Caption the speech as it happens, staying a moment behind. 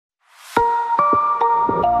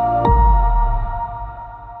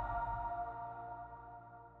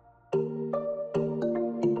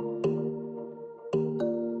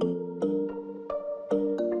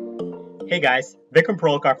Hey guys, Vikram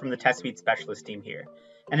Parolkar from the Test Suite Specialist team here.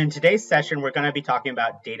 And in today's session, we're going to be talking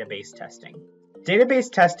about database testing. Database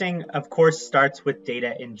testing, of course, starts with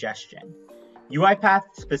data ingestion. UiPath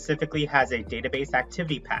specifically has a database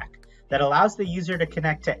activity pack that allows the user to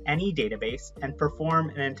connect to any database and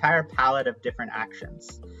perform an entire palette of different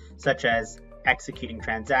actions, such as executing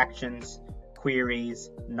transactions, queries,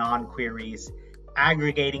 non-queries,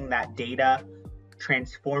 aggregating that data,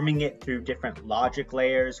 transforming it through different logic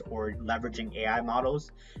layers or leveraging AI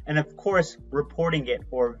models, and of course, reporting it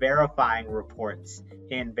or verifying reports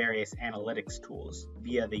in various analytics tools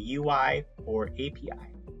via the UI or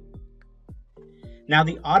API. Now,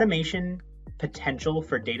 the automation potential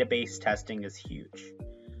for database testing is huge.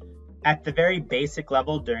 At the very basic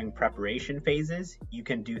level during preparation phases, you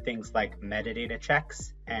can do things like metadata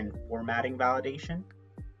checks and formatting validation.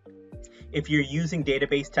 If you're using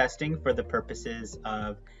database testing for the purposes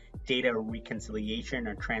of data reconciliation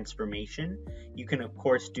or transformation, you can of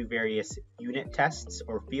course do various unit tests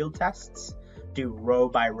or field tests, do row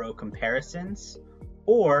by row comparisons,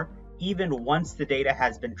 or even once the data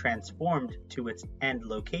has been transformed to its end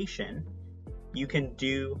location, you can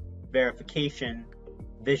do verification,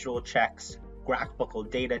 visual checks, graphical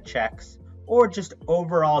data checks, or just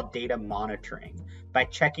overall data monitoring by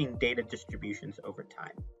checking data distributions over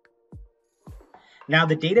time. Now,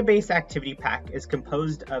 the database activity pack is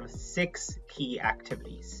composed of 6 key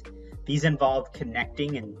activities. These involve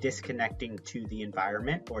connecting and disconnecting to the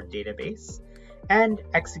environment or database, and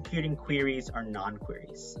executing queries or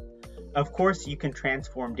non-queries. Of course, you can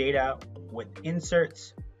transform data with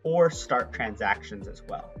inserts or start transactions as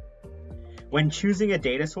well. When choosing a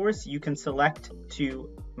data source, you can select to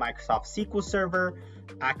Microsoft SQL Server,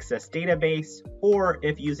 Access Database, or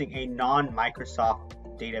if using a non-Microsoft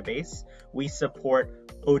database, we support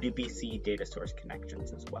ODBC data source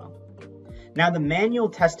connections as well. Now, the manual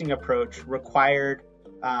testing approach required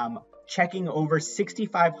checking over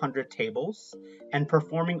 6,500 tables and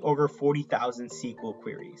performing over 40,000 SQL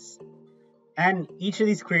queries. And each of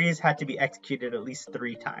these queries had to be executed at least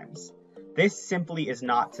 3 times. This simply is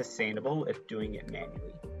not sustainable if doing it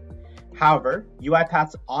manually. However,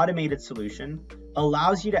 UiPath's automated solution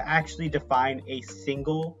allows you to actually define a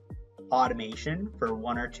single automation for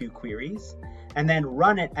 1 or 2 queries, and then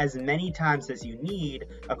run it as many times as you need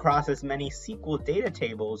across as many SQL data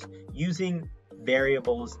tables using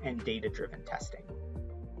variables and data-driven testing.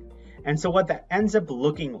 And so what that ends up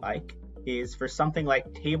looking like is for something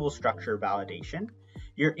like table structure validation,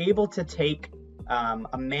 you're able to take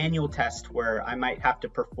a manual test where I might have to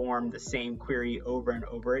perform the same query over and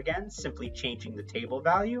over again, simply changing the table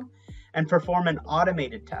value, and perform an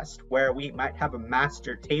automated test where we might have a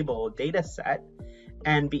master table data set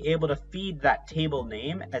and be able to feed that table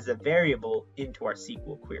name as a variable into our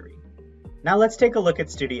SQL query. Now let's take a look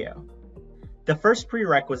at Studio. The first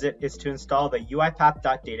prerequisite is to install the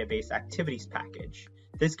UiPath.database activities package.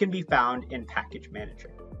 This can be found in Package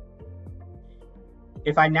Manager.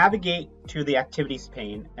 If I navigate to the activities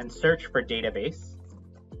pane and search for database,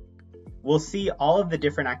 we'll see all of the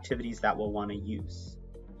different activities that we'll want to use.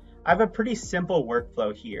 I have a pretty simple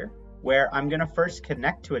workflow here where I'm going to first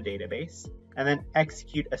connect to a database and then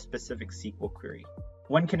execute a specific SQL query.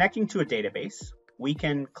 When connecting to a database, we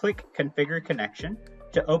can click Configure Connection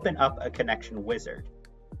to open up a connection wizard.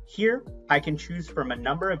 Here, I can choose from a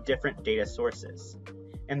number of different data sources.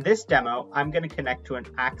 In this demo, I'm going to connect to an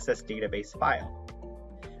Access Database file.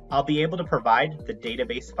 I'll be able to provide the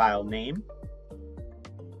database file name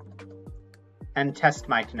and test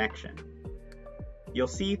my connection. You'll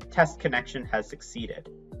see test connection has succeeded.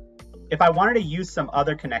 If I wanted to use some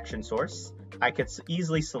other connection source, I could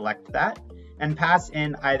easily select that and pass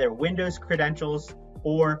in either Windows credentials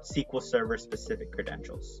or SQL Server specific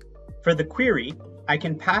credentials. For the query, I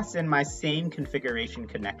can pass in my same configuration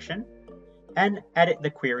connection and edit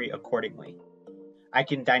the query accordingly. I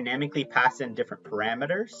can dynamically pass in different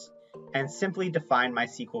parameters and simply define my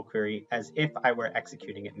SQL query as if I were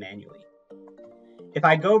executing it manually. If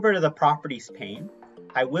I go over to the Properties pane,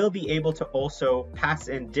 I will be able to also pass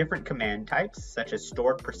in different command types, such as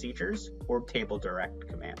stored procedures or table direct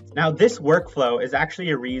commands. Now, this workflow is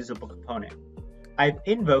actually a reusable component. I've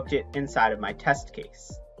invoked it inside of my test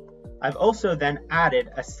case. I've also then added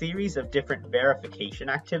a series of different verification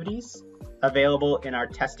activities available in our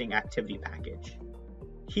testing activity package.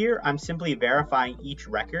 Here, I'm simply verifying each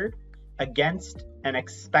record against an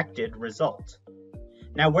expected result.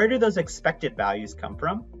 Now, where do those expected values come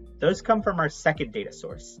from? Those come from our second data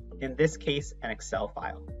source, in this case, an Excel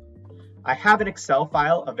file. I have an Excel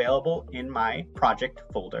file available in my project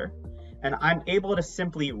folder, and I'm able to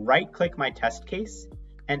simply right-click my test case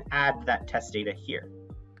and add that test data here.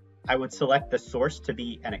 I would select the source to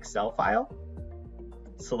be an Excel file,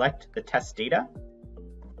 select the test data,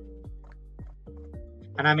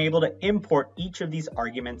 and I'm able to import each of these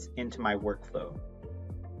arguments into my workflow.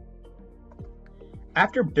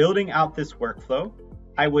 After building out this workflow,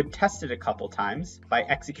 I would test it a couple times by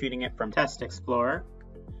executing it from Test Explorer.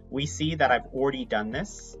 We see that I've already done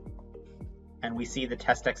this, and we see the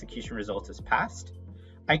test execution results as passed.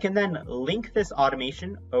 I can then link this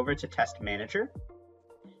automation over to Test Manager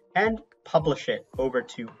and publish it over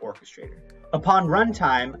to Orchestrator. Upon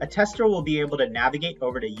runtime, a tester will be able to navigate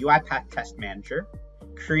over to UiPath Test Manager,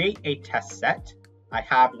 create a test set. I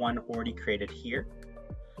have one already created here.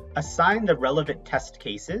 Assign the relevant test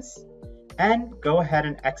cases, and go ahead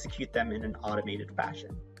and execute them in an automated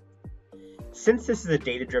fashion. Since this is a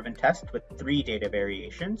data-driven test with 3 data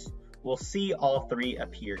variations, we'll see all 3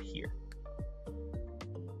 appear here.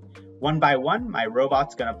 One by one, my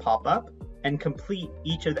robot's going to pop up and complete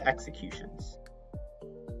each of the executions.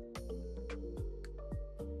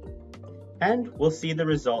 And we'll see the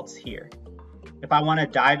results here. If I want to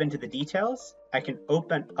dive into the details, I can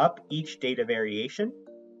open up each data variation,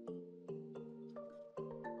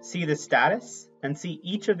 see the status, and see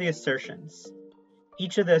each of the assertions.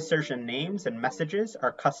 Each of the assertion names and messages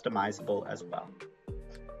are customizable as well.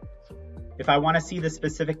 If I want to see the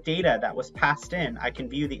specific data that was passed in, I can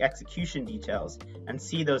view the execution details and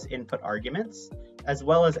see those input arguments, as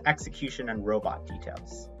well as execution and robot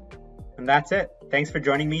details. And that's it. Thanks for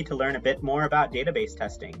joining me to learn a bit more about database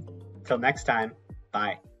testing. Till next time,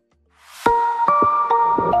 bye.